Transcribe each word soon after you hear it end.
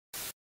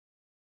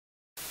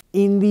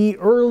In the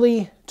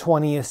early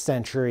 20th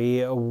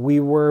century, we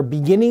were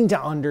beginning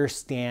to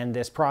understand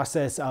this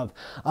process of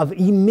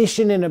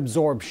emission and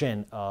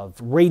absorption of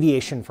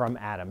radiation from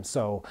atoms.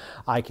 So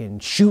I can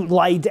shoot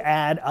light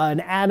at an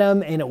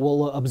atom and it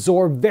will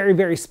absorb very,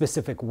 very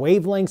specific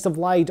wavelengths of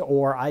light,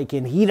 or I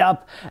can heat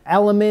up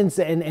elements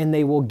and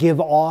they will give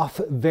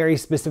off very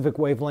specific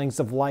wavelengths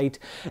of light.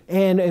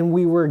 And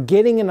we were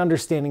getting an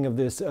understanding of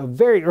this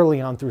very early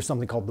on through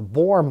something called the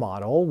Bohr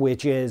model,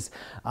 which is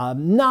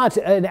not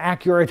an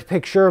accurate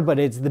picture, but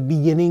it's the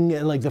beginning,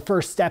 like the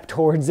first step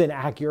towards an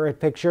accurate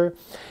picture.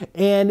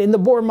 And in the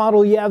Bohr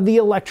model, you have the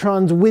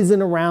electrons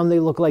whizzing around. They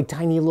look like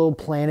tiny little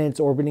planets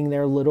orbiting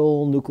their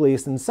little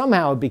nucleus, and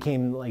somehow it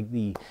became like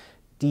the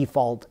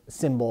default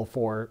symbol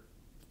for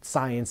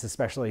science,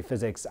 especially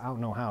physics. I don't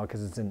know how,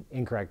 because it's an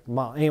incorrect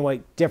model.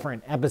 Anyway,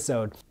 different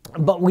episode.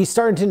 But we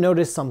started to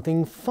notice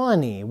something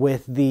funny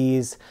with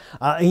these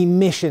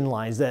emission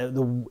lines, that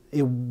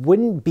it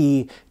wouldn't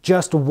be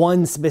just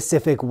one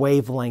specific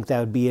wavelength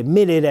that would be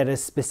emitted at a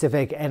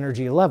specific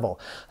energy level.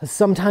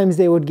 Sometimes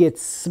they would get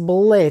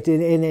split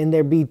and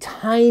there'd be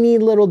tiny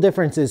little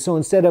differences. So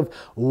instead of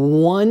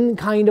one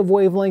kind of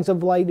wavelength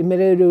of light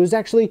emitted, it was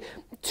actually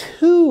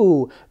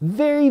two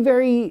very,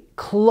 very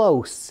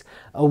close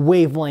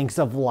wavelengths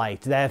of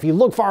light. That if you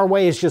look far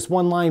away, it's just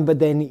one line, but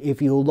then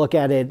if you look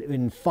at it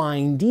in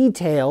fine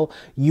detail,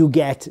 you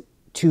get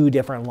two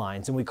different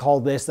lines. And we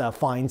call this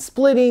fine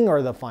splitting,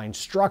 or the fine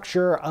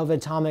structure of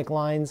atomic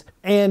lines.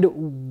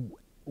 And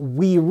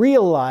we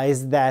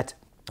realized that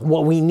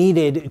what we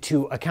needed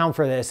to account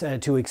for this,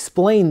 to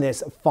explain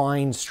this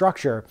fine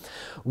structure,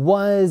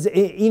 was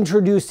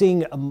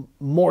introducing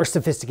more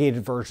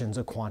sophisticated versions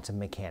of quantum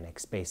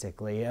mechanics,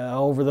 basically.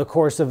 Over the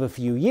course of a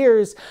few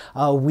years,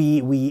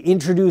 we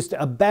introduced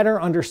a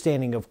better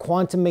understanding of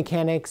quantum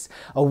mechanics.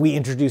 We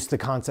introduced the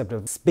concept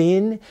of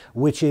spin,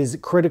 which is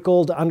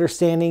critical to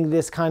understanding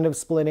this kind of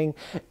splitting.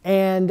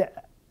 And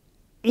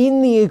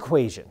in the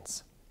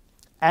equations,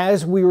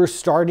 as we were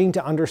starting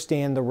to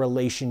understand the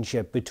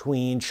relationship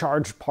between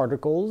charged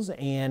particles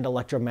and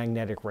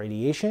electromagnetic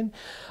radiation,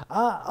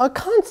 a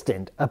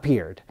constant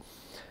appeared.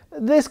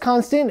 This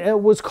constant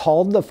was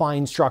called the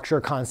fine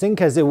structure constant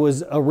because it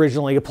was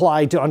originally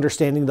applied to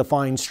understanding the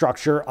fine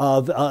structure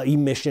of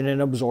emission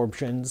and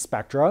absorption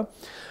spectra.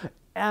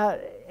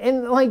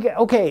 And like,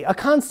 okay, a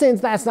constant,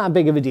 that's not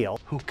big of a deal.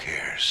 Who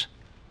cares?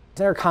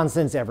 There are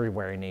constants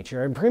everywhere in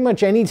nature, and pretty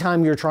much any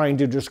time you're trying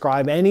to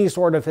describe any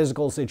sort of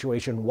physical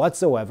situation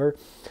whatsoever,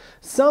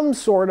 some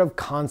sort of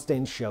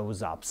constant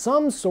shows up,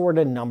 some sort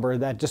of number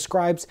that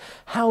describes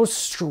how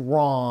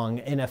strong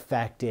an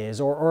effect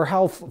is, or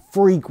how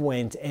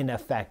frequent an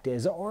effect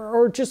is,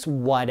 or just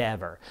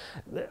whatever.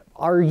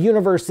 Our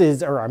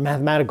universes, or our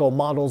mathematical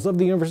models of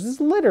the universe,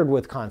 is littered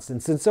with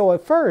constants, and so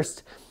at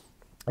first,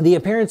 the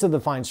appearance of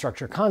the fine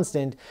structure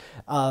constant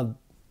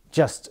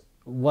just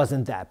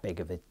wasn't that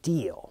big of a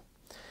deal.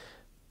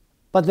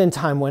 But then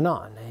time went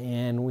on,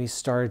 and we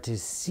started to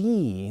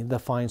see the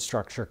fine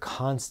structure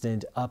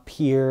constant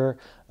appear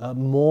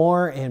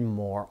more and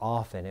more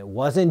often. It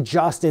wasn't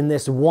just in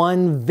this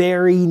one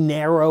very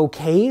narrow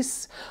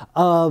case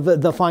of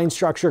the fine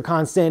structure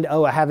constant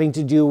having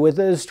to do with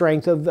the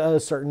strength of a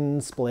certain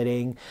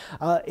splitting.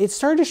 It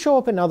started to show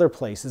up in other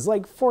places.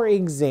 Like, for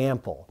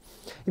example,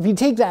 if you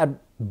take that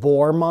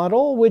Bohr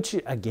model, which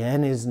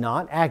again is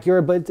not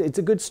accurate, but it's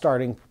a good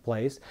starting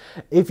place.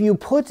 If you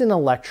put an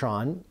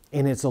electron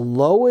in its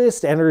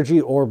lowest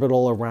energy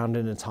orbital around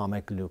an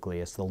atomic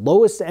nucleus, the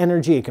lowest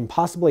energy it can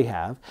possibly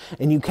have,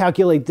 and you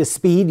calculate the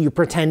speed, you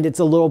pretend it's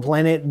a little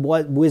planet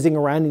whizzing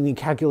around and you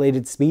calculate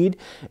its speed,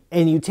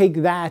 and you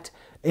take that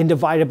and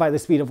divide it by the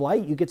speed of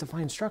light, you get the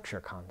fine structure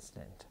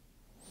constant.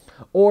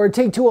 Or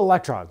take two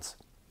electrons,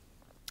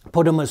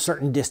 put them a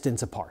certain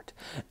distance apart,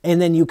 and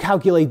then you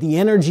calculate the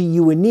energy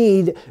you would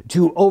need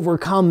to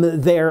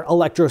overcome their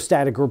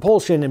electrostatic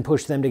repulsion and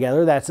push them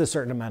together. That's a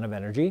certain amount of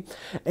energy.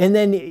 And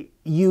then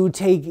you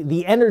take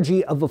the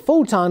energy of a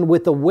photon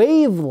with the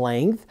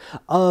wavelength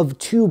of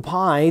 2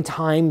 pi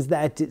times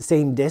that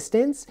same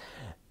distance.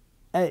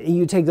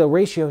 You take the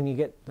ratio and you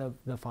get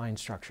the fine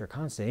structure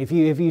constant. If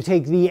you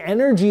take the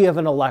energy of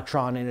an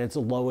electron in its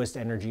lowest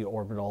energy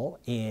orbital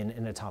in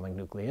an atomic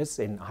nucleus,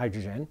 in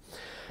hydrogen,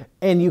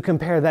 and you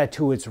compare that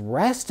to its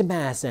rest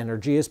mass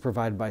energy as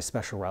provided by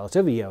special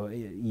relativity,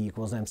 E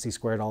equals mc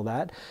squared, all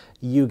that,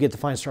 you get the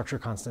fine structure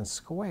constant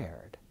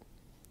squared.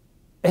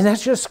 And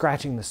that's just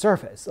scratching the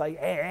surface. Like,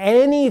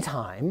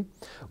 anytime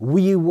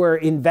we were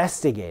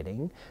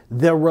investigating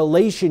the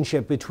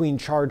relationship between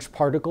charged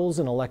particles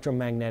and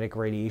electromagnetic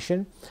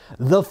radiation,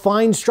 the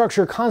fine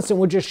structure constant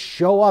would just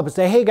show up and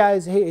say, hey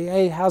guys,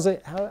 hey, how's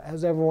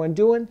everyone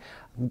doing?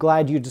 I'm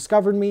glad you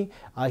discovered me.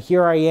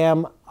 Here I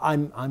am.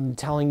 I'm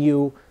telling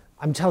you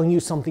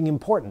something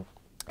important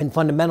and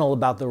fundamental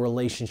about the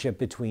relationship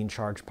between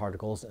charged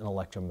particles and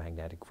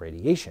electromagnetic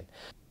radiation.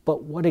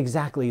 But what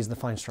exactly is the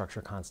fine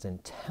structure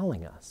constant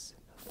telling us?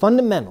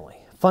 Fundamentally,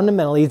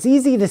 it's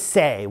easy to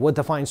say what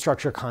the fine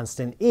structure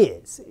constant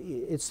is.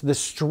 It's the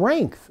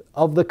strength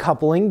of the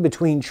coupling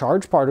between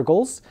charged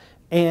particles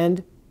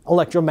and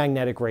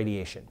electromagnetic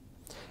radiation.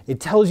 It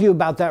tells you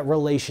about that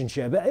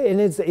relationship, and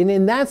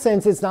in that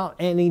sense, it's not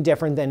any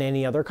different than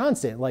any other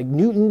constant. Like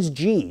Newton's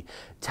G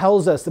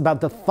tells us about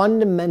the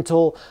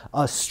fundamental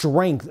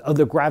strength of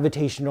the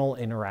gravitational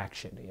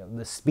interaction.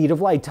 The speed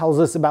of light tells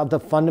us about the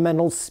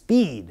fundamental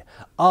speed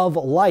of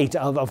light,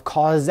 of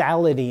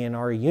causality in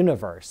our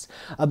universe.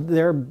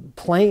 There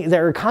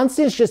are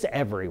constants just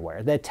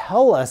everywhere that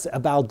tell us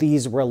about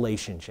these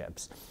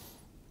relationships.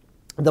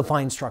 The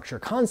fine structure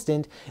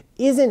constant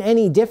isn't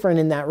any different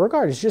in that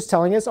regard. It's just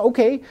telling us,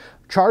 okay,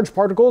 charged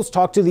particles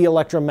talk to the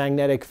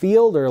electromagnetic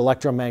field or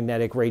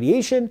electromagnetic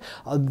radiation.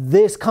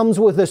 This comes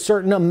with a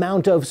certain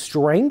amount of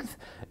strength,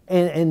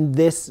 and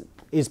this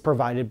is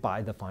provided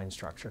by the fine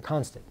structure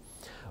constant.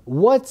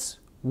 What's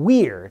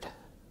weird,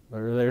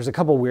 or there's a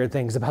couple weird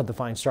things about the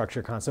fine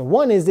structure constant.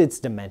 One is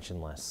it's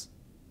dimensionless.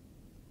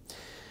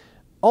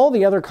 All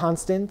the other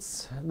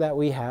constants that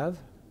we have,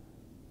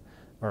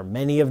 or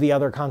many of the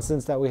other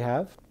constants that we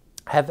have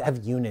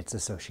units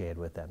associated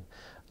with them.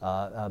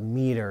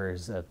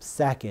 Meters,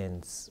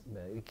 seconds,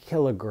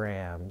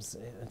 kilograms,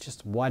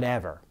 just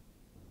whatever.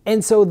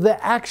 And so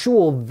the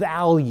actual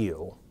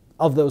value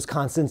of those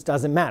constants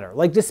doesn't matter.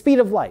 Like the speed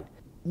of light.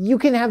 You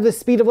can have the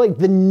speed of light.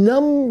 The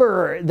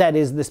number that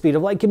is the speed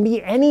of light can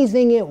be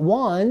anything it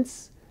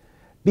wants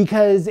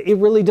because it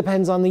really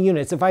depends on the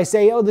units. If I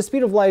say, oh, the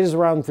speed of light is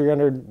around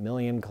 300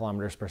 million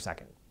kilometers per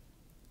second.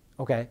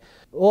 Okay,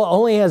 well, it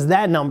only has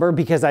that number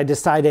because I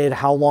decided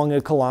how long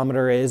a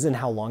kilometer is and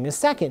how long a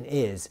second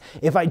is.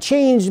 If I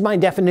change my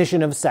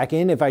definition of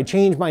second, if I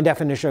change my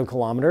definition of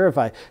kilometer, if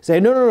I say,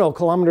 no,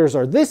 kilometers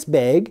are this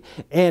big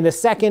and a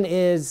second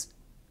is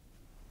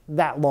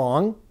that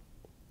long,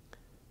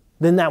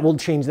 then that will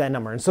change that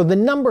number. And so the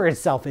number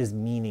itself is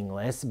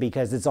meaningless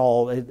because it's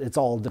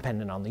all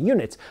dependent on the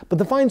units. But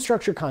the fine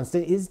structure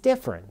constant is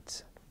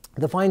different.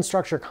 The fine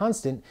structure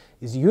constant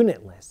is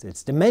unitless,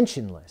 it's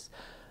dimensionless.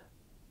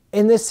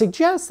 And this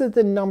suggests that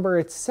the number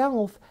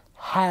itself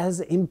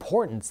has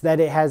importance, that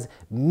it has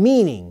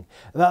meaning,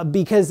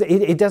 because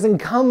it doesn't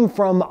come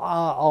from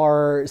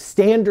our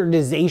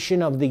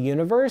standardization of the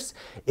universe.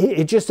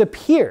 It just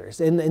appears.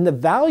 And the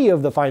value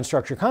of the fine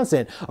structure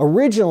constant,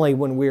 originally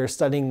when we were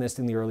studying this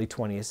in the early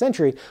 20th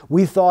century,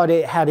 we thought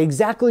it had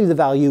exactly the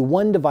value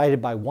 1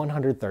 divided by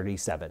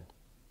 137.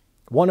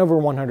 1 over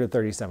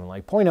 137,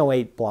 like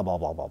 0.08, blah, blah,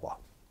 blah, blah, blah.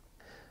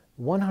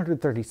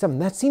 137,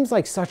 that seems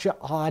like such an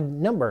odd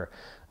number.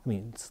 I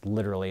mean, it's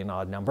literally an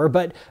odd number,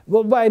 but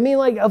I mean,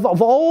 like,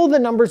 of all the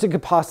numbers it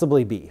could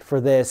possibly be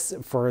for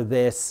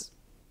this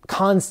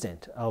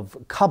constant of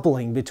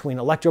coupling between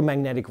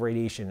electromagnetic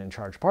radiation and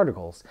charged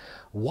particles,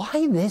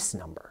 why this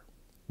number?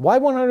 Why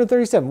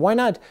 137? Why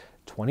not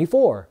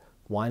 24?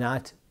 Why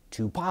not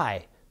 2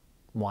 pi?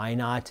 Why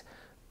not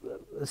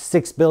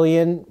 6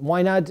 billion?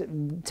 Why not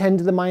 10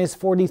 to the minus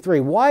 43?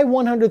 Why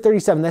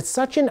 137? That's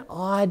such an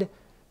odd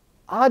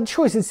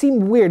choice. It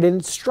seemed weird,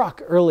 and it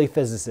struck early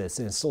physicists,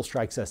 and it still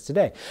strikes us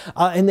today.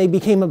 And they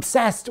became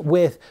obsessed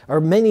with,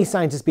 or many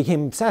scientists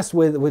became obsessed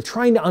with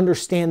trying to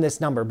understand this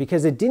number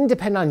because it didn't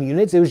depend on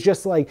units. It was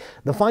just like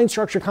the fine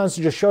structure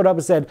constant just showed up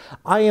and said,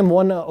 I am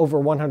 1 over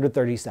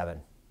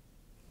 137.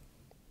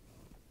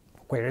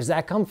 Where does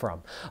that come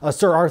from?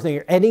 Sir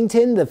Arthur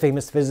Eddington, the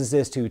famous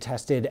physicist who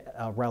tested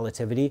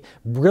relativity,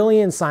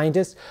 brilliant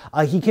scientist,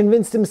 he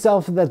convinced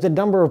himself that the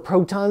number of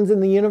protons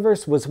in the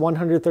universe was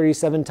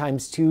 137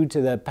 times 2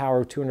 to the power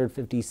of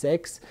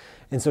 256.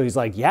 And so he's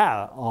like,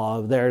 yeah,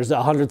 there's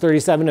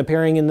 137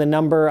 appearing in the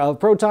number of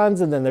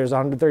protons, and then there's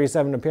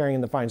 137 appearing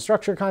in the fine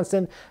structure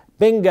constant.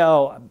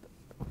 Bingo.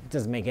 It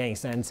doesn't make any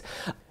sense.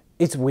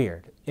 It's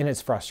weird and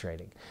it's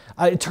frustrating.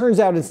 It turns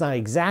out it's not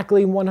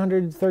exactly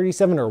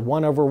 137 or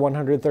 1 over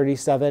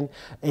 137.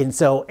 And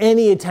so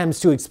any attempts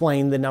to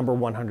explain the number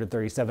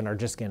 137 are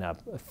just going to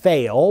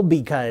fail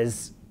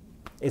because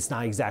it's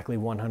not exactly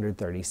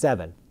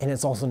 137. And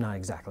it's also not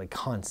exactly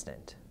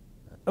constant.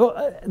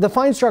 The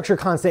fine structure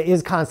constant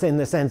is constant in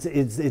the sense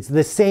it's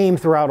the same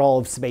throughout all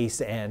of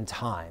space and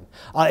time.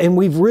 And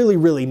we've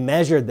really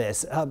measured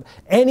this.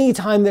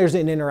 Anytime there's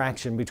an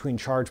interaction between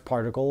charged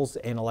particles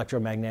and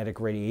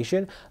electromagnetic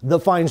radiation, the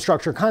fine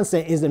structure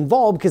constant is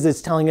involved because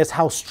it's telling us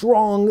how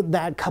strong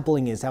that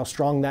coupling is, how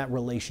strong that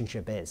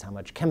relationship is, how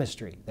much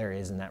chemistry there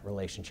is in that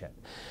relationship.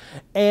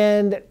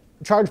 And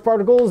charged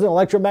particles and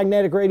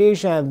electromagnetic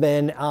radiation have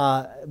been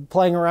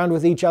playing around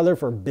with each other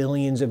for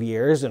billions of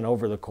years and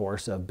over the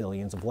course of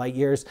billions of light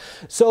years.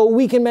 So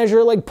we can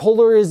measure like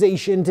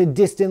polarization to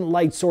distant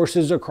light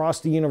sources across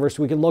the universe.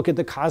 We can look at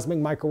the cosmic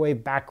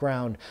microwave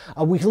background.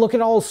 We can look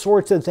at all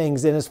sorts of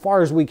things. And as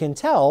far as we can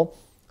tell,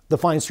 the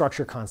fine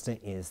structure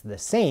constant is the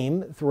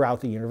same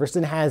throughout the universe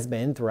and has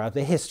been throughout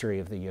the history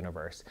of the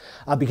universe.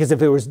 Because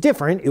if it was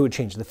different, it would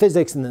change the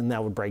physics and then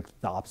that would break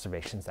the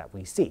observations that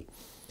we see.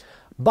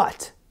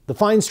 But the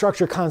fine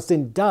structure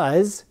constant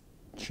does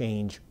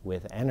change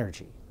with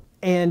energy.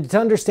 And to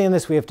understand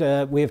this, we have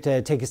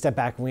to take a step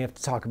back and we have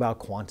to talk about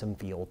quantum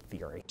field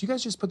theory. Do you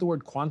guys just put the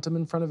word quantum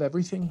in front of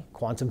everything?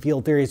 Quantum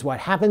field theory is what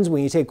happens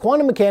when you take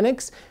quantum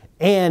mechanics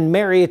and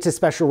marry it to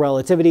special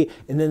relativity,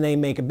 and then they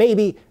make a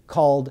baby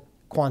called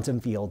quantum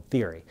field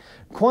theory.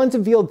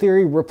 Quantum field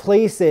theory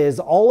replaces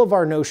all of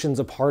our notions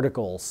of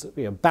particles,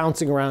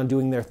 bouncing around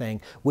doing their thing,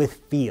 with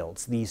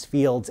fields. These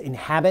fields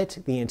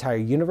inhabit the entire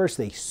universe.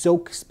 They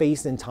soak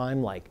space and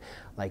time like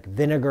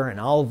vinegar and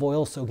olive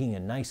oil soaking a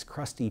nice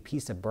crusty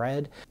piece of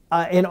bread.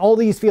 In all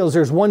these fields,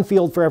 there's one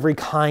field for every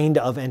kind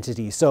of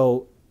entity.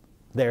 So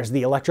there's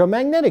the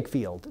electromagnetic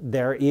field.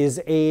 There is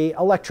an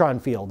electron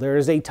field. There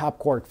is a top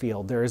quark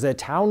field. There is a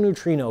tau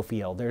neutrino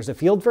field. There's a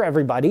field for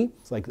everybody.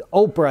 It's like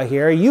Oprah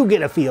here. You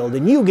get a field,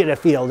 and you get a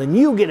field, and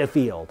you get a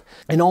field.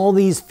 And all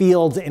these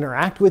fields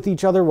interact with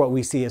each other. What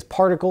we see as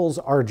particles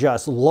are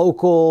just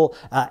local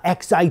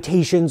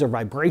excitations or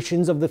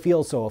vibrations of the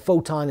field. So a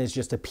photon is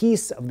just a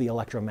piece of the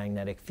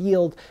electromagnetic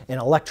field. An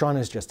electron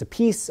is just a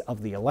piece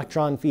of the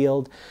electron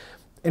field.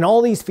 And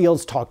all these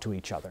fields talk to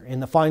each other. And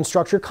the fine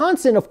structure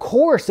constant, of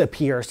course,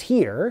 appears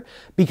here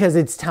because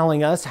it's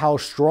telling us how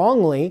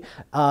strongly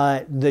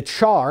the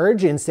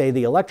charge in, say,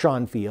 the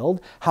electron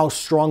field, how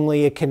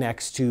strongly it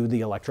connects to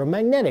the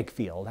electromagnetic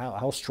field.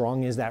 How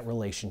strong is that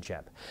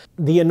relationship?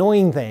 The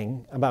annoying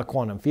thing about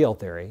quantum field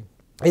theory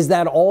is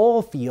that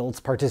all fields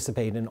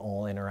participate in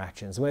all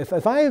interactions.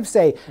 If I have,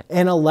 say,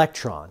 an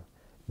electron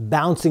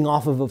bouncing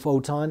off of a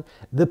photon,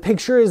 the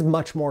picture is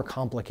much more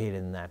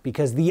complicated than that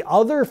because the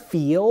other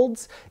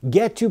fields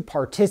get to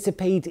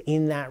participate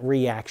in that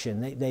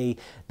reaction.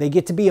 They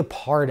get to be a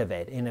part of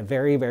it in a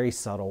very, very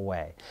subtle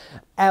way.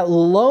 At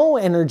low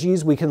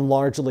energies, we can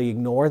largely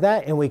ignore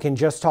that and we can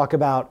just talk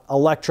about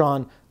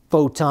electron,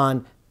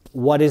 photon,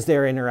 what is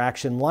their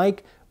interaction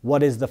like,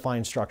 what is the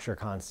fine structure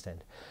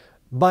constant.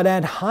 But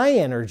at high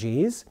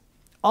energies,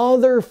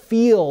 other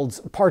fields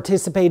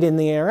participate in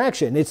the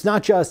interaction. It's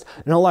not just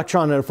an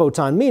electron and a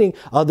photon meeting.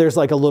 There's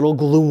like a little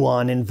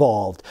gluon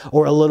involved,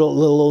 or a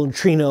little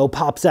neutrino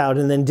pops out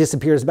and then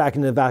disappears back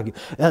into the vacuum.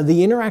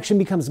 The interaction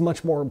becomes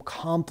much more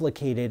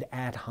complicated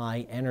at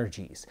high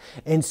energies.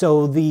 And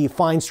so the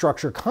fine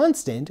structure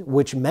constant,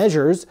 which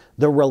measures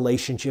the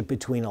relationship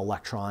between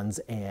electrons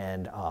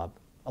and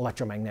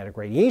electromagnetic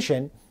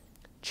radiation,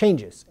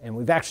 changes. And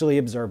we've actually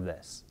observed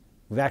this.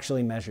 We've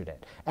actually measured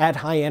it. At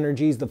high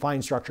energies, the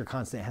fine structure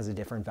constant has a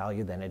different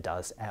value than it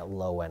does at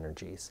low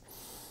energies.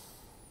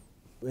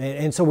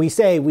 And so we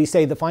say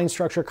the fine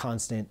structure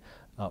constant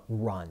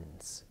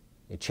runs.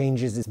 It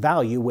changes its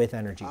value with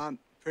energy. I'm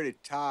pretty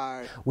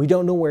tired. We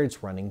don't know where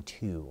it's running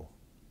to.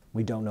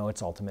 We don't know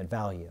its ultimate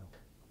value.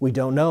 We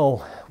don't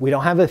know. We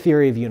don't have a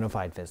theory of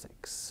unified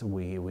physics.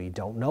 We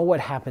don't know what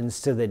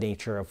happens to the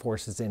nature of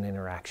forces and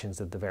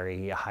interactions at the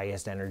very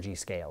highest energy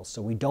scales.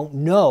 So we don't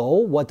know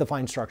what the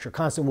fine structure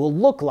constant will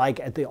look like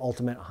at the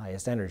ultimate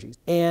highest energies.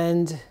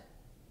 And,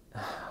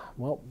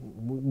 well,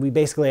 we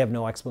basically have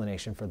no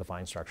explanation for the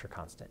fine structure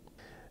constant.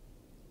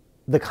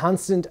 The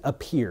constant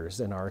appears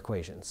in our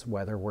equations,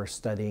 whether we're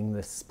studying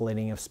the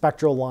splitting of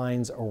spectral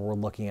lines or we're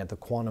looking at the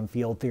quantum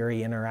field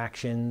theory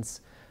interactions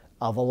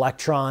of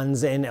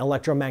electrons and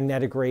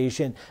electromagnetic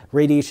radiation.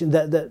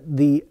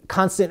 The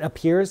constant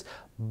appears,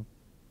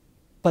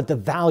 but the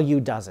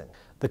value doesn't.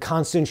 The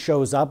constant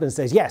shows up and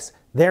says, yes,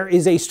 there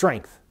is a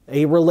strength,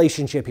 a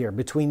relationship here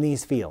between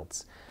these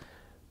fields.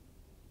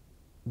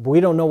 But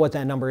we don't know what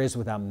that number is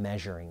without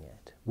measuring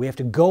it. We have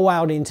to go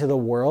out into the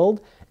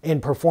world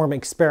and perform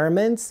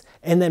experiments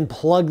and then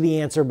plug the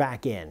answer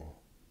back in.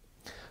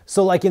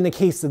 So like in the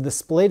case of the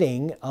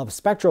splitting of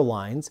spectral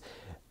lines,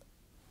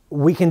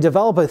 we can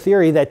develop a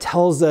theory that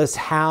tells us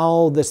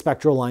how the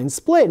spectral lines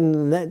split,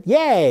 and that,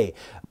 yay!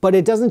 But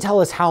it doesn't tell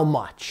us how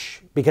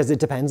much, because it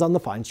depends on the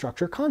fine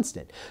structure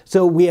constant.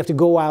 So we have to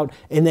go out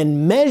and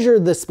then measure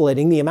the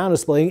splitting, the amount of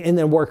splitting, and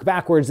then work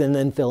backwards and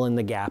then fill in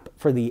the gap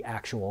for the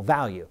actual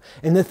value.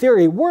 And the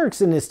theory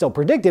works and is still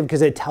predictive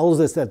because it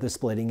tells us that the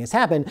splitting has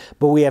happened,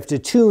 but we have to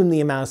tune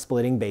the amount of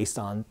splitting based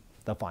on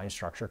the fine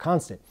structure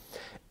constant.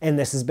 And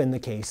this has been the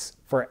case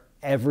for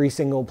every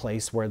single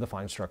place where the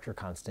fine structure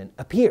constant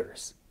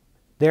appears.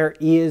 There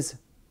is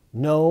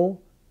no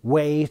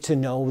way to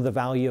know the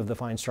value of the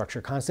fine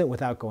structure constant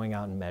without going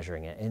out and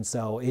measuring it. And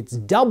so it's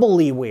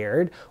doubly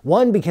weird.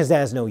 One, because it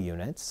has no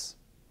units,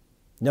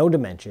 no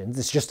dimensions,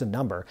 it's just a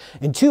number.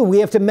 And two, we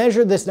have to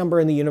measure this number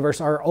in the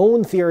universe. Our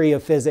own theories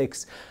of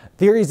physics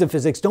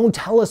don't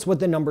tell us what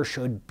the number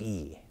should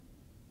be.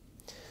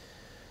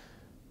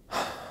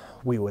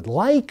 We would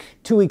like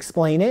to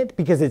explain it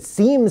because it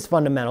seems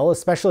fundamental,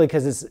 especially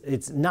because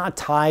it's not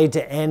tied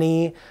to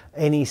any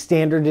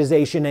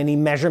standardization, any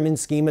measurement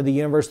scheme of the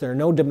universe. There are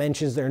no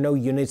dimensions, there are no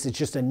units. It's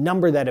just a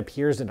number that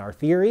appears in our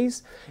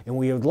theories, and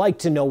we would like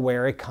to know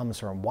where it comes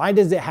from. Why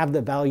does it have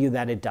the value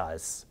that it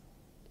does?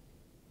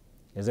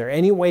 Is there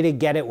any way to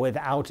get it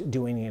without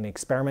doing an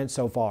experiment?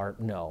 So far,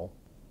 no.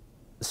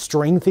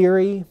 string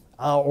theory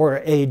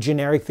or a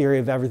generic theory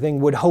of everything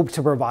would hope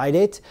to provide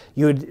it.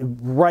 You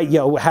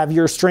would have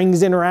your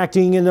strings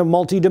interacting in a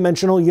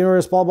multi-dimensional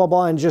universe, blah, blah,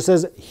 blah, and it just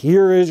says,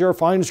 here is your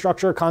fine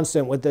structure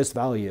constant with this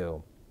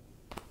value.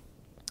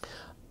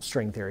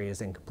 String theory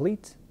is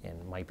incomplete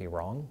and might be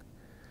wrong.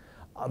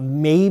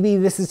 Maybe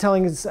this is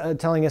telling us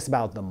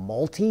about the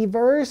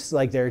multiverse,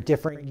 like there are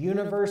different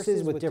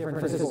universes with different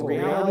physical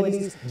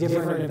realities,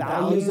 different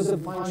values of the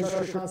fine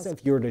structure constant.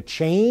 If you were to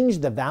change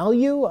the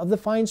value of the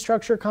fine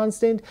structure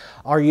constant,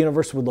 our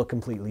universe would look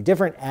completely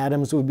different.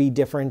 Atoms would be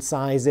different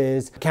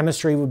sizes.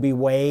 Chemistry would be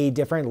way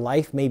different.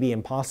 Life may be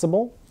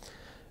impossible.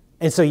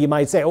 And so you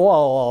might say,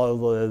 well,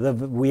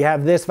 we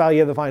have this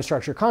value of the fine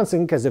structure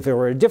constant because if it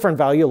were a different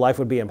value, life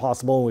would be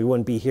impossible and we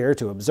wouldn't be here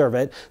to observe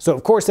it. So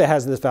of course it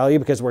has this value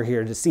because we're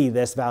here to see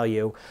this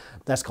value.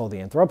 That's called the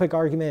anthropic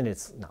argument.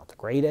 It's not the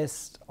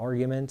greatest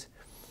argument.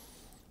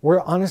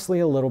 We're honestly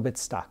a little bit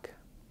stuck.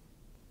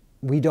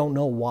 We don't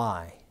know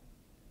why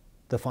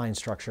the fine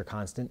structure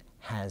constant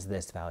has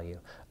this value.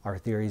 Our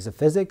theories of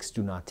physics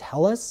do not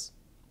tell us.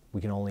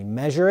 We can only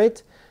measure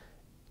it.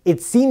 It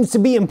seems to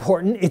be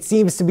important. It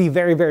seems to be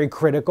very, very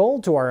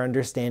critical to our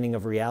understanding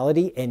of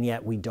reality, and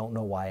yet we don't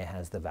know why it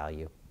has the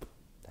value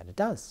that it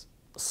does.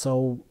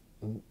 So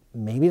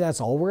maybe that's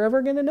all we're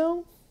ever going to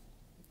know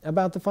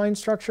about the fine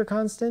structure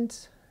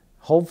constant.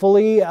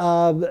 Hopefully,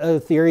 a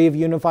theory of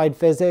unified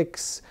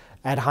physics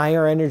at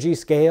higher energy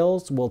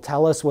scales will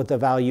tell us what the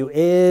value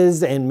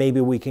is, and maybe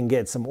we can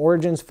get some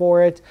origins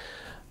for it.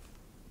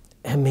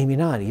 And maybe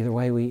not. Either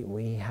way,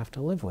 we have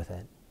to live with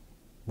it.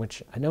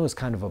 Which I know is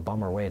kind of a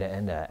bummer way to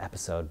end an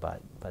episode,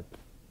 but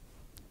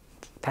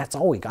that's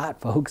all we got,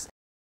 folks.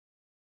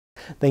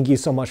 Thank you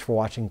so much for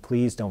watching.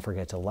 Please don't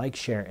forget to like,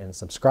 share, and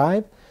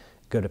subscribe.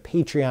 Go to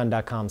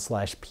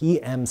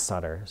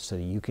patreon.com/pmsutter so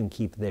you can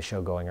keep this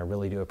show going. I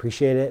really do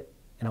appreciate it,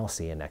 and I'll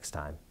see you next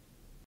time.